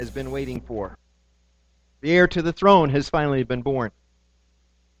has been waiting for. The heir to the throne has finally been born.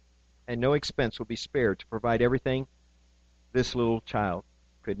 And no expense will be spared to provide everything this little child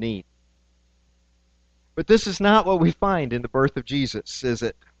could need. But this is not what we find in the birth of Jesus, is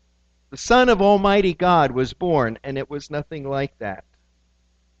it? The Son of Almighty God was born, and it was nothing like that.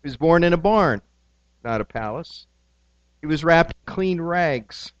 He was born in a barn, not a palace. He was wrapped in clean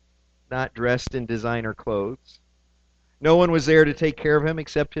rags, not dressed in designer clothes. No one was there to take care of him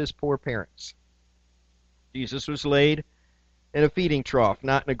except his poor parents. Jesus was laid in a feeding trough,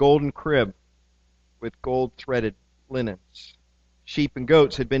 not in a golden crib with gold-threaded linens. Sheep and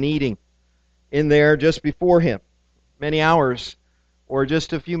goats had been eating in there just before him, many hours or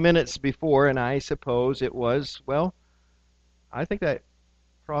just a few minutes before, and I suppose it was, well, I think that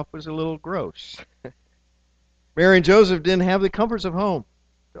trough was a little gross. Mary and Joseph didn't have the comforts of home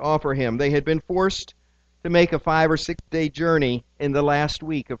to offer him. They had been forced to make a 5 or 6 day journey in the last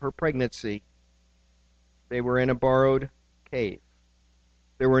week of her pregnancy. They were in a borrowed cave.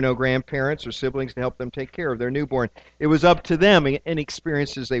 There were no grandparents or siblings to help them take care of their newborn. It was up to them,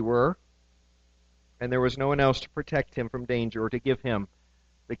 inexperienced as they were, and there was no one else to protect him from danger or to give him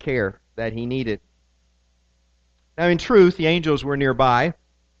the care that he needed. Now, in truth, the angels were nearby,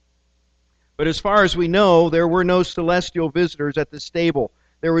 but as far as we know, there were no celestial visitors at the stable.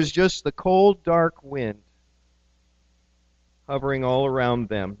 There was just the cold, dark wind hovering all around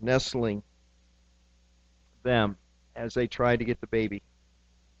them, nestling them as they tried to get the baby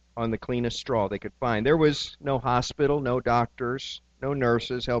on the cleanest straw they could find. There was no hospital, no doctors, no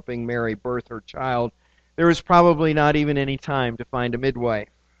nurses helping Mary birth her child. There was probably not even any time to find a midwife.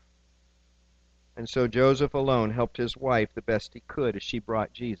 And so Joseph alone helped his wife the best he could as she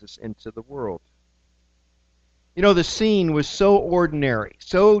brought Jesus into the world. You know, the scene was so ordinary,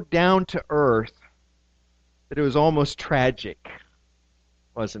 so down to earth, that it was almost tragic,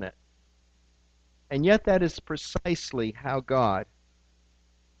 wasn't it? And yet that is precisely how God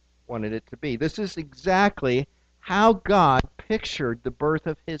wanted it to be. This is exactly how God pictured the birth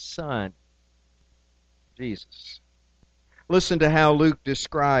of his Son, Jesus. Listen to how Luke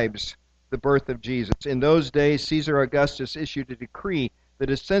describes the birth of Jesus. In those days, Caesar Augustus issued a decree that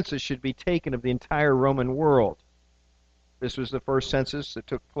a census should be taken of the entire Roman world. This was the first census that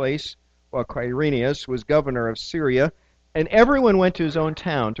took place while Quirinius was governor of Syria, and everyone went to his own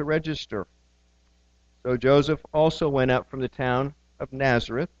town to register. So Joseph also went up from the town of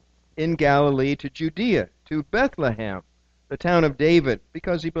Nazareth in Galilee to Judea, to Bethlehem, the town of David,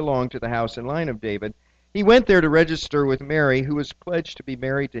 because he belonged to the house and line of David. He went there to register with Mary, who was pledged to be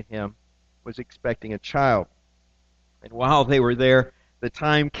married to him, was expecting a child. And while they were there, the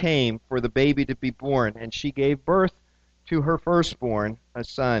time came for the baby to be born, and she gave birth to her firstborn, a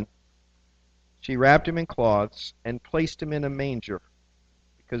son. She wrapped him in cloths and placed him in a manger,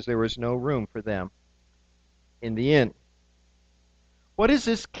 because there was no room for them in the inn. What is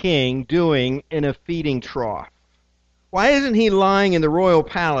this king doing in a feeding trough? Why isn't he lying in the royal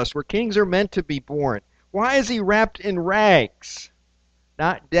palace where kings are meant to be born? Why is he wrapped in rags,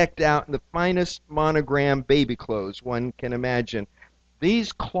 not decked out in the finest monogram baby clothes one can imagine?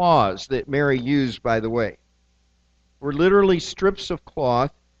 These cloths that Mary used, by the way, were literally strips of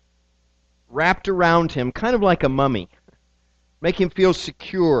cloth wrapped around him, kind of like a mummy, make him feel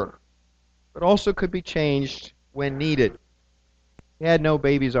secure, but also could be changed when needed. He had no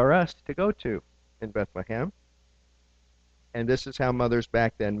Babies R Us to go to in Bethlehem, and this is how mothers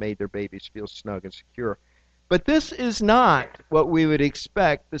back then made their babies feel snug and secure. But this is not what we would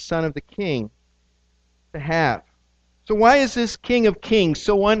expect the son of the king to have. So why is this King of Kings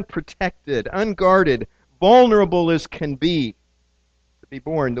so unprotected, unguarded, vulnerable as can be to be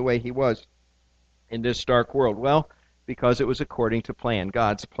born the way he was in this dark world? Well, because it was according to plan,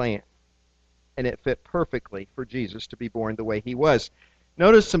 God's plan. And it fit perfectly for Jesus to be born the way he was.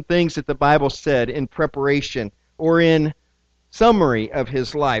 Notice some things that the Bible said in preparation or in summary of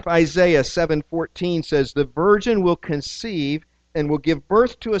his life. Isaiah 7:14 says, "The virgin will conceive and will give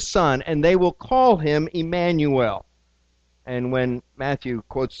birth to a son, and they will call him Emmanuel." And when Matthew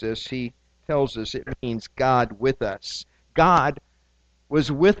quotes this, he tells us it means God with us. God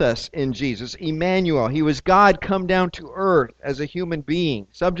was with us in Jesus. Emmanuel. He was God come down to earth as a human being,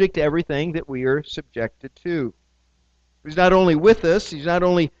 subject to everything that we are subjected to. He's not only with us, he's not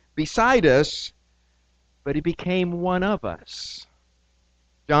only beside us, but he became one of us.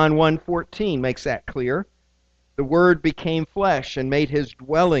 John 1:14 makes that clear. The Word became flesh and made his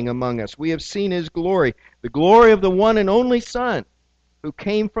dwelling among us. We have seen his glory, the glory of the one and only Son, who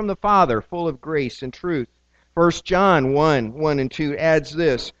came from the Father, full of grace and truth. 1 John 1:1 and 2 adds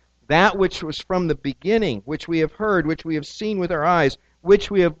this, "That which was from the beginning, which we have heard, which we have seen with our eyes,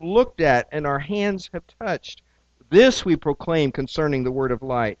 which we have looked at and our hands have touched. This we proclaim concerning the word of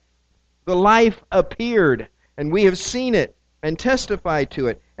life. The life appeared, and we have seen it and testified to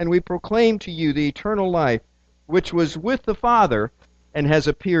it, and we proclaim to you the eternal life, which was with the Father and has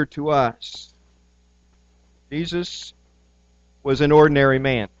appeared to us. Jesus was an ordinary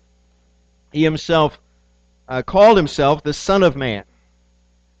man. He himself called himself the Son of Man.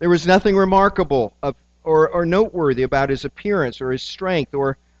 There was nothing remarkable or noteworthy about his appearance or his strength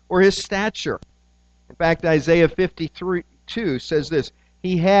or his stature. In fact, Isaiah 53:2 says this,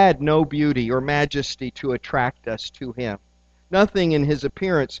 "He had no beauty or majesty to attract us to him." Nothing in his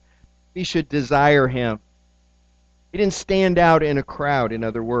appearance we should desire him. He didn't stand out in a crowd, in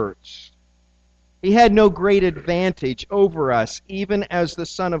other words. He had no great advantage over us, even as the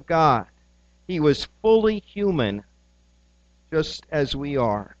Son of God. He was fully human, just as we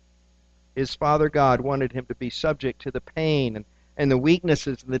are. His Father God wanted him to be subject to the pain and the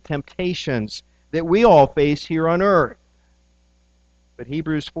weaknesses and the temptations that we all face here on earth. But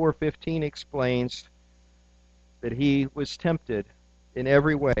Hebrews 4:15 explains that he was tempted in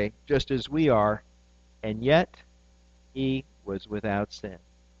every way, just as we are, and yet he was without sin.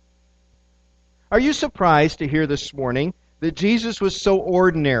 Are you surprised to hear this morning that Jesus was so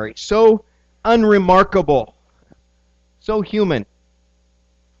ordinary, so unremarkable, so human?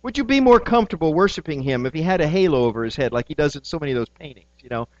 Would you be more comfortable worshiping him if he had a halo over his head like he does in so many of those paintings? You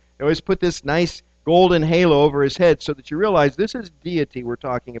know, they always put this nice golden halo over his head so that you realize this is deity we're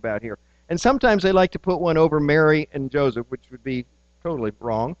talking about here. And sometimes they like to put one over Mary and Joseph, which would be totally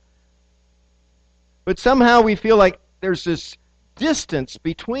wrong. But somehow we feel like there's this distance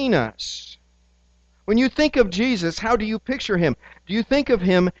between us. When you think of Jesus, how do you picture him? Do you think of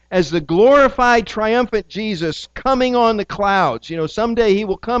him as the glorified, triumphant Jesus coming on the clouds? You know, someday he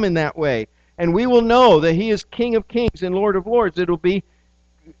will come in that way, and we will know that he is King of Kings and Lord of Lords. It'll be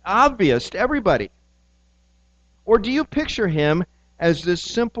obvious to everybody. Or do you picture him as this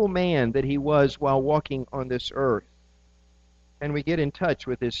simple man that he was while walking on this earth? And we get in touch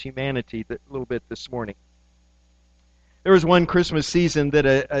with his humanity a little bit this morning. There was one Christmas season that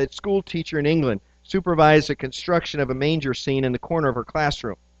a school teacher in England supervised the construction of a manger scene in the corner of her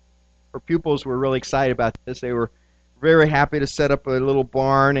classroom. Her pupils were really excited about this. They were very happy to set up a little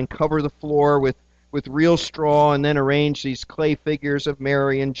barn and cover the floor with real straw and then arrange these clay figures of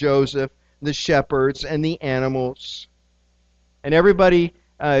Mary and Joseph, the shepherds, and the animals. And everybody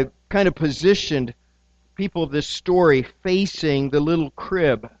kind of positioned people of this story facing the little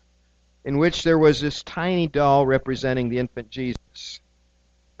crib in which there was this tiny doll representing the infant Jesus.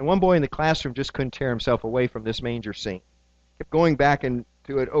 And one boy in the classroom just couldn't tear himself away from this manger scene. Kept going back into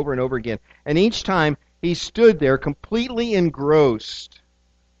it over and over again. And each time he stood there completely engrossed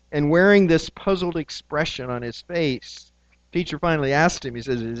and wearing this puzzled expression on his face. Teacher finally asked him, he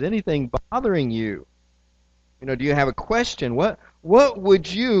says, "Is anything bothering you? You know, do you have a question? What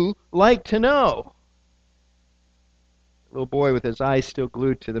would you like to know?" The little boy with his eyes still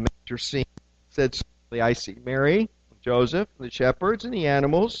glued to the manger scene said simply, "I see Mary, Joseph, the shepherds, and the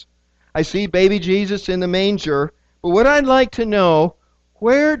animals. I see baby Jesus in the manger. But what I'd like to know,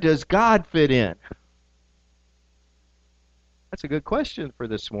 where does God fit in?" That's a good question for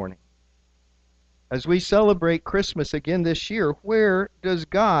this morning. As we celebrate Christmas again this year, where does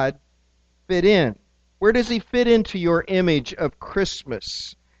God fit in? Where does he fit into your image of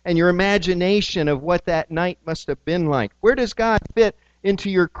Christmas and your imagination of what that night must have been like? Where does God fit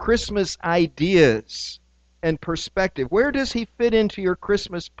into your Christmas ideas and perspective? Where does he fit into your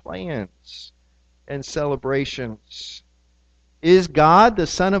Christmas plans and celebrations? Is God, the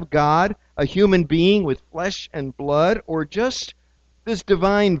Son of God, a human being with flesh and blood, or just this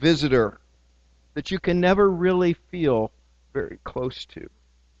divine visitor that you can never really feel very close to?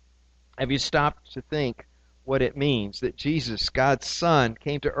 Have you stopped to think what it means that Jesus, God's Son,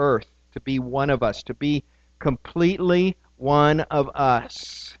 came to earth to be one of us, to be completely one of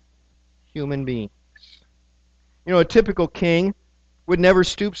us, human beings? You know, a typical king would never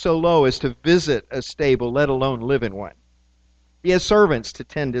stoop so low as to visit a stable, let alone live in one. He has servants to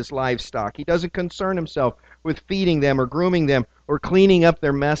tend his livestock. He doesn't concern himself with feeding them or grooming them or cleaning up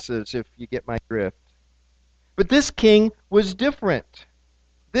their messes, if you get my drift. But this king was different.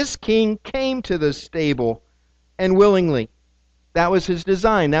 This king came to the stable, and willingly. That was his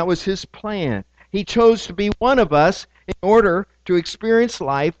design. That was his plan. He chose to be one of us in order to experience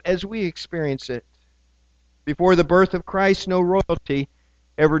life as we experience it. Before the birth of Christ, no royalty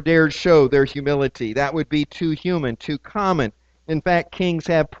ever dared show their humility. That would be too human, too common. In fact, kings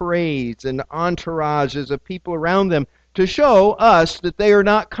have parades and entourages of people around them to show us that they are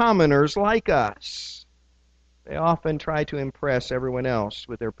not commoners like us. They often try to impress everyone else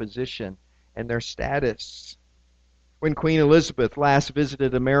with their position and their status. When Queen Elizabeth last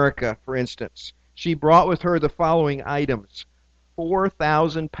visited America, for instance, she brought with her the following items: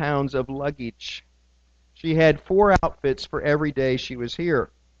 4,000 pounds of luggage. She had 4 outfits for every day she was here.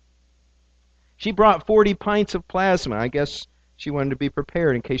 She brought 40 pints of plasma. I guess she wanted to be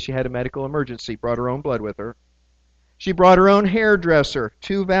prepared in case she had a medical emergency. Brought her own blood with her. She brought her own hairdresser,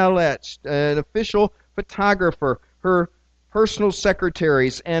 2 valets, an official photographer, her personal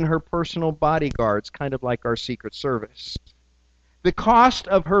secretaries, and her personal bodyguards, kind of like our Secret Service. The cost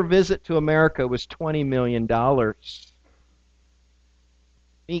of her visit to America was $20 million.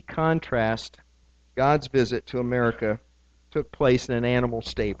 Neat contrast. God's visit to America took place in an animal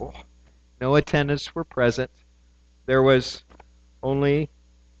stable. No attendants were present. There was only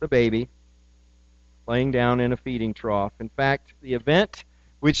the baby laying down in a feeding trough. In fact, the event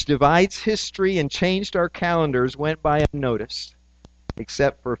which divides history and changed our calendars went by unnoticed,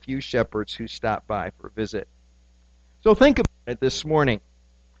 except for a few shepherds who stopped by for a visit. So think about it this morning.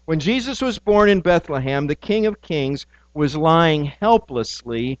 When Jesus was born in Bethlehem, the King of Kings was lying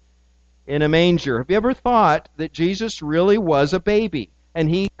helplessly in a manger. Have you ever thought that Jesus really was a baby and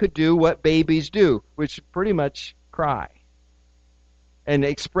he could do what babies do, which is pretty much cry and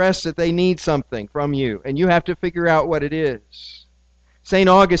express that they need something from you, and you have to figure out what it is? St.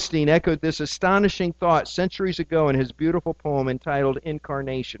 Augustine echoed this astonishing thought centuries ago in his beautiful poem entitled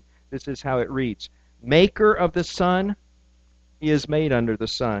Incarnation. This is how it reads: Maker of the sun, he is made under the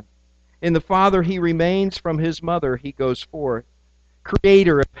sun. In the Father he remains, from his mother he goes forth.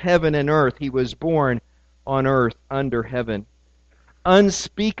 Creator of heaven and earth, he was born on earth under heaven.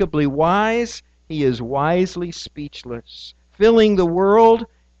 Unspeakably wise, he is wisely speechless. Filling the world,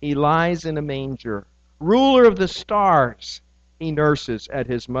 he lies in a manger. Ruler of the stars, he nurses at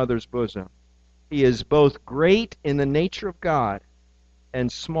his mother's bosom. He is both great in the nature of God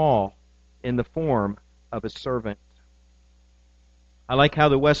and small in the form of a servant. I like how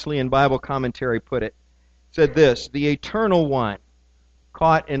the Wesleyan Bible commentary put it. It said this: the eternal one,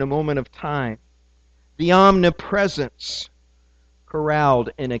 caught in a moment of time. The omnipresence, corralled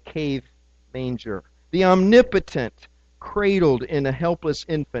in a cave manger. The omnipotent, cradled in a helpless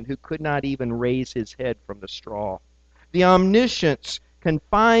infant who could not even raise his head from the straw. The omniscience,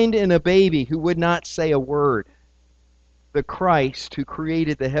 confined in a baby who would not say a word. The Christ, who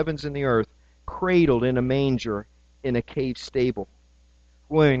created the heavens and the earth, cradled in a manger in a cave stable.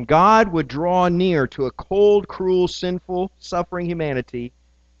 When God would draw near to a cold, cruel, sinful, suffering humanity,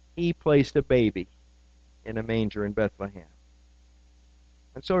 he placed a baby in a manger in Bethlehem.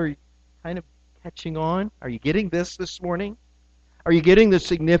 And so are you kind of catching on? Are you getting this morning? Are you getting the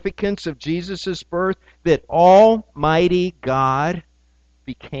significance of Jesus' birth, that Almighty God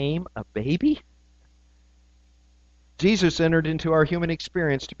became a baby? Jesus entered into our human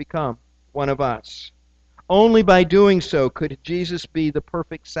experience to become one of us. Only by doing so could Jesus be the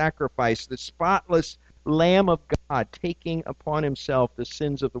perfect sacrifice, the spotless Lamb of God, taking upon himself the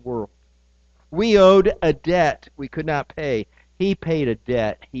sins of the world. We owed a debt we could not pay. He paid a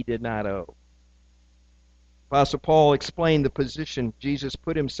debt he did not owe. Apostle Paul explained the position Jesus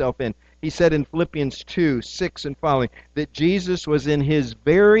put himself in. He said in Philippians 2:6 and following, that Jesus was in his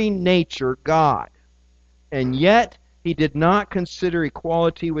very nature God, and yet he did not consider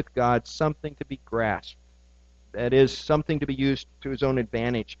equality with God something to be grasped. That is, something to be used to his own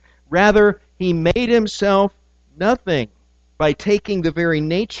advantage. Rather, he made himself nothing by taking the very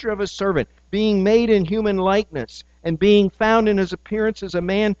nature of a servant, being made in human likeness, and being found in his appearance as a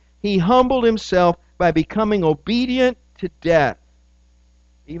man. He humbled himself by becoming obedient to death,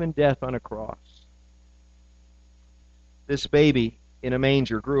 even death on a cross. This baby in a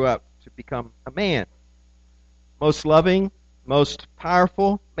manger grew up to become a man. Most loving, most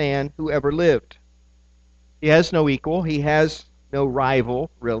powerful man who ever lived. He has no equal. He has no rival,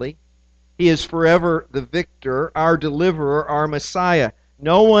 really. He is forever the victor, our deliverer, our Messiah.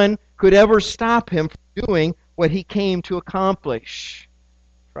 No one could ever stop him from doing what he came to accomplish,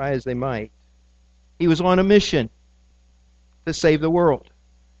 try as they might. He was on a mission to save the world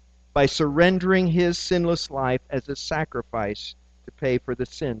by surrendering his sinless life as a sacrifice to pay for the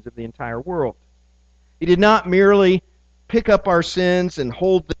sins of the entire world. He did not merely pick up our sins and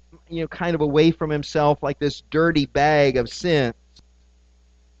hold them, kind of away from himself like this dirty bag of sins.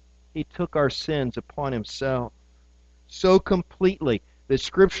 He took our sins upon himself so completely that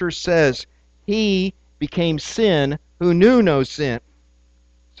Scripture says he became sin who knew no sin,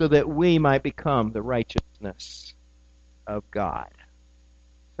 so that we might become the righteousness of God.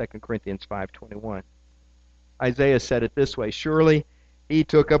 2 Corinthians 5:21. Isaiah said it this way: surely He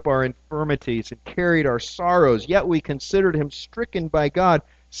took up our infirmities and carried our sorrows, yet we considered him stricken by God,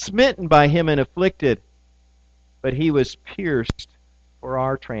 smitten by him and afflicted. But he was pierced for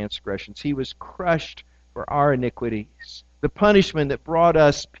our transgressions. He was crushed for our iniquities. The punishment that brought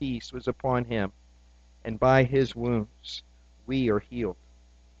us peace was upon him, and by his wounds we are healed.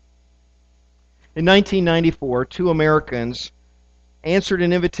 In 1994, two Americans answered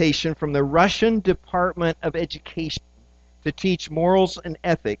an invitation from the Russian Department of Education to teach morals and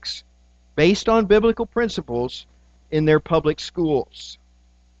ethics based on biblical principles in their public schools.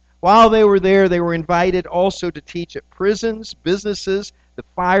 While they were there, they were invited also to teach at prisons, businesses, the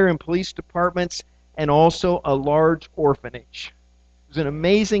fire and police departments, and also a large orphanage. It was an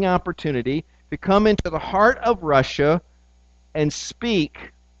amazing opportunity to come into the heart of Russia and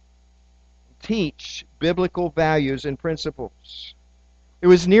teach biblical values and principles. It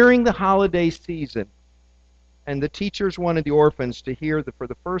was nearing the holiday season, and the teachers wanted the orphans to hear, for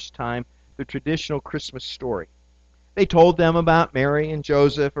the first time, the traditional Christmas story. They told them about Mary and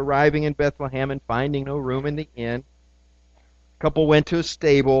Joseph arriving in Bethlehem and finding no room in the inn. A couple went to a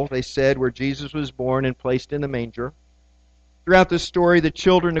stable, they said, where Jesus was born and placed in the manger. Throughout the story, the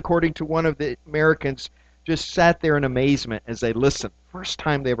children, according to one of the Americans, just sat there in amazement as they listened. First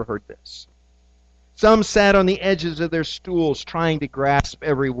time they ever heard this. Some sat on the edges of their stools trying to grasp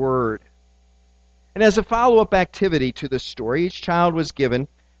every word. And as a follow-up activity to this story, each child was given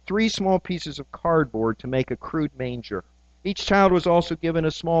 3 small pieces of cardboard to make a crude manger. Each child was also given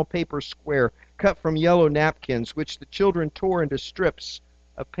a small paper square cut from yellow napkins, which the children tore into strips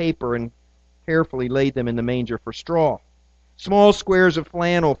of paper and carefully laid them in the manger for straw. Small squares of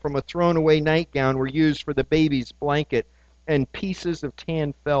flannel from a thrown-away nightgown were used for the baby's blanket, and pieces of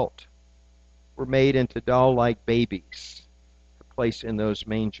tan felt were made into doll-like babies to place in those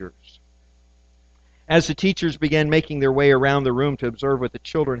mangers. As the teachers began making their way around the room to observe what the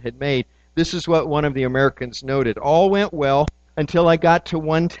children had made, this is what one of the Americans noted. All went well until I got to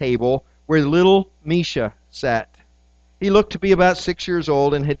one table where little Misha sat. He looked to be about 6 years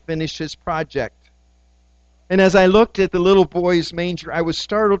old and had finished his project. And as I looked at the little boy's manger, I was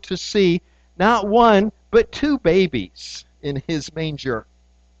startled to see not one, but 2 babies in his manger.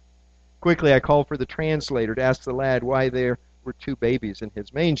 Quickly, I called for the translator to ask the lad why there were 2 babies in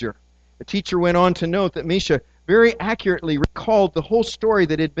his manger. The teacher went on to note that Misha very accurately recalled the whole story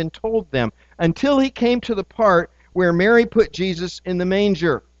that had been told them until he came to the part where Mary put Jesus in the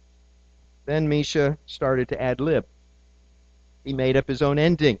manger. Then Misha started to ad-lib. He made up his own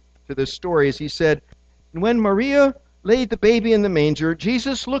ending to the story as he said, "And when Maria laid the baby in the manger,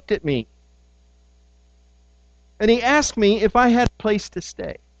 Jesus looked at me, and he asked me if I had a place to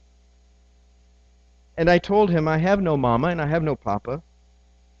stay. And I told him, I have no mama and I have no papa,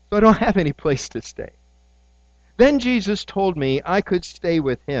 so I don't have any place to stay. Then Jesus told me I could stay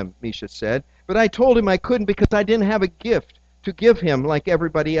with him," Misha said, "but I told him I couldn't because I didn't have a gift to give him like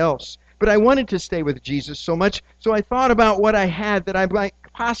everybody else. But I wanted to stay with Jesus so much, so I thought about what I had that I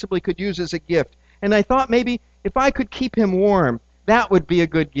possibly could use as a gift. And I thought maybe if I could keep him warm, that would be a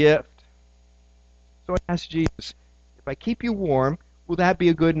good gift. So I asked Jesus, if I keep you warm, will that be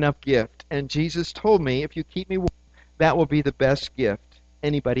a good enough gift? And Jesus told me, if you keep me warm, that will be the best gift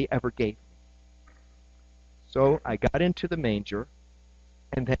anybody ever gave me. So I got into the manger,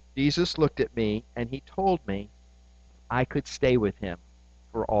 and then Jesus looked at me, and he told me I could stay with him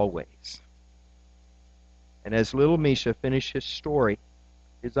for always." And as little Misha finished his story,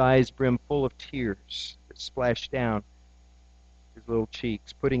 his eyes brimmed full of tears that splashed down his little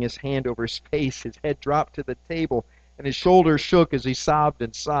cheeks. Putting his hand over his face, his head dropped to the table, and his shoulders shook as he sobbed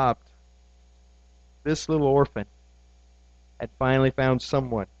and sobbed. This little orphan had finally found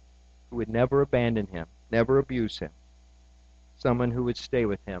someone who would never abandon him, never abuse him, someone who would stay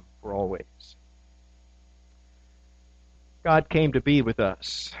with him for always. God came to be with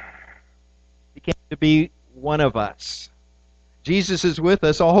us. He came to be one of us. Jesus is with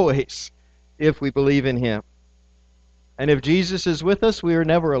us always if we believe in him. And if Jesus is with us, we are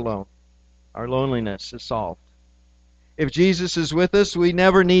never alone. Our loneliness is solved. If Jesus is with us, we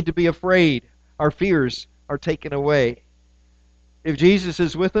never need to be afraid. Our fears are taken away. If Jesus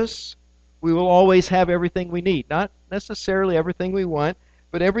is with us, we will always have everything we need. Not necessarily everything we want,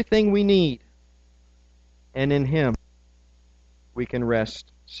 but everything we need. And in him, we can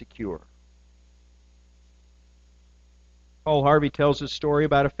rest secure. Paul Harvey tells a story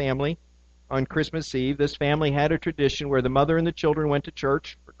about a family on Christmas Eve. This family had a tradition where the mother and the children went to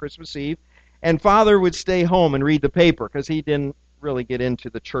church for Christmas Eve, and father would stay home and read the paper because he didn't really get into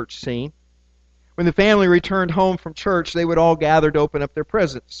the church scene. When the family returned home from church, they would all gather to open up their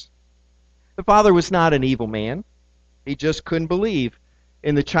presents. The father was not an evil man. He just couldn't believe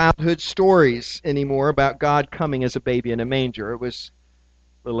in the childhood stories anymore about God coming as a baby in a manger. It was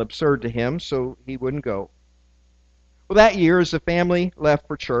a little absurd to him, so he wouldn't go. Well, that year, as the family left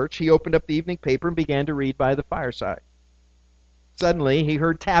for church, he opened up the evening paper and began to read by the fireside. Suddenly, he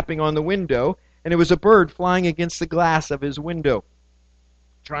heard tapping on the window, and it was a bird flying against the glass of his window,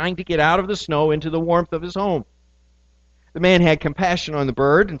 trying to get out of the snow into the warmth of his home. The man had compassion on the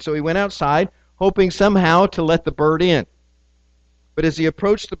bird, and so he went outside, hoping somehow to let the bird in. But as he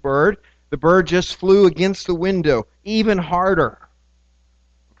approached the bird just flew against the window, even harder.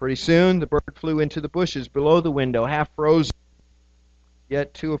 Pretty soon, the bird flew into the bushes below the window, half frozen,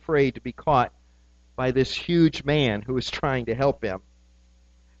 yet too afraid to be caught by this huge man who was trying to help him.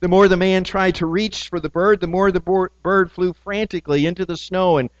 The more the man tried to reach for the bird, the more the bird flew frantically into the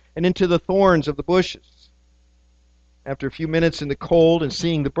snow and into the thorns of the bushes. After a few minutes in the cold and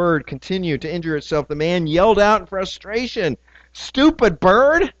seeing the bird continue to injure itself, the man yelled out in frustration, "Stupid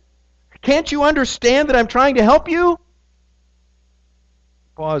bird! Can't you understand that I'm trying to help you?"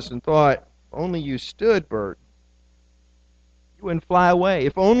 Paused and thought, "If only you stood, bird. You wouldn't fly away.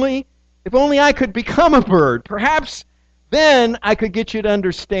 If only I could become a bird. Perhaps then I could get you to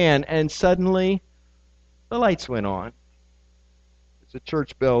understand." And suddenly, the lights went on as the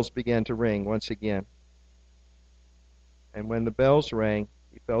church bells began to ring once again. And when the bells rang,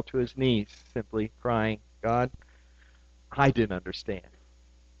 he fell to his knees, simply crying, "God, I didn't understand.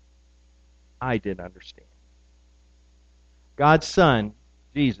 I didn't understand." God's Son,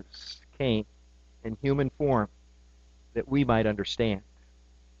 Jesus, came in human form that we might understand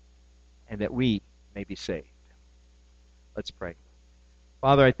and that we may be saved. Let's pray.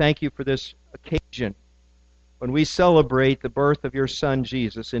 Father, I thank you for this occasion when we celebrate the birth of your Son,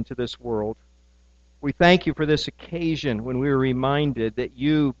 Jesus, into this world. We thank you for this occasion when we are reminded that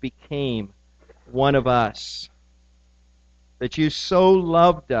you became one of us, that you so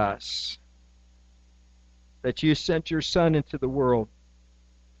loved us, that you sent your Son into the world,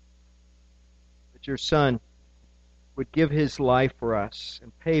 that your Son would give his life for us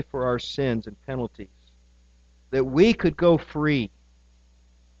and pay for our sins and penalties, that we could go free.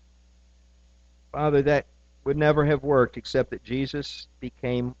 Father, that would never have worked except that Jesus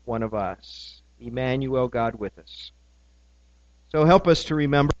became one of us. Emmanuel, God with us. So help us to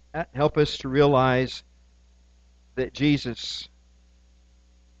remember that. Help us to realize that Jesus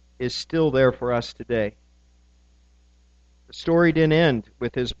is still there for us today. The story didn't end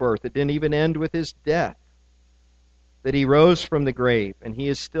with his birth. It didn't even end with his death. That he rose from the grave, and he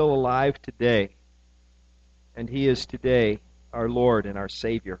is still alive today. And he is today our Lord and our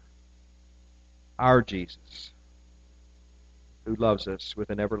Savior, our Jesus, who loves us with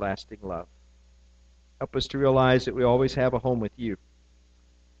an everlasting love. Help us to realize that we always have a home with you,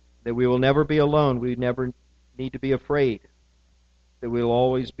 that we will never be alone, we never need to be afraid, that we will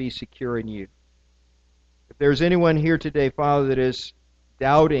always be secure in you. If there's anyone here today, Father, that is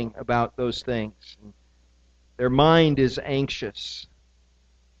doubting about those things, their mind is anxious,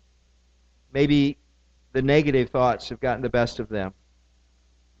 maybe the negative thoughts have gotten the best of them,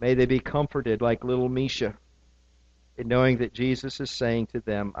 may they be comforted like little Misha in knowing that Jesus is saying to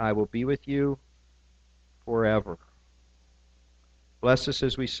them, "I will be with you forever." Bless us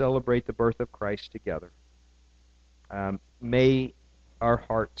as we celebrate the birth of Christ together. May our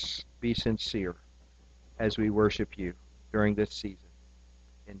hearts be sincere as we worship you during this season.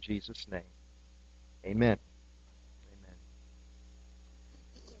 In Jesus' name, amen. Amen.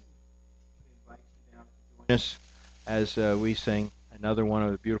 I invite you now to join us as we sing another one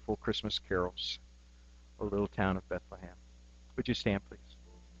of the beautiful Christmas carols, O Little Town of Bethlehem. Would you stand, please?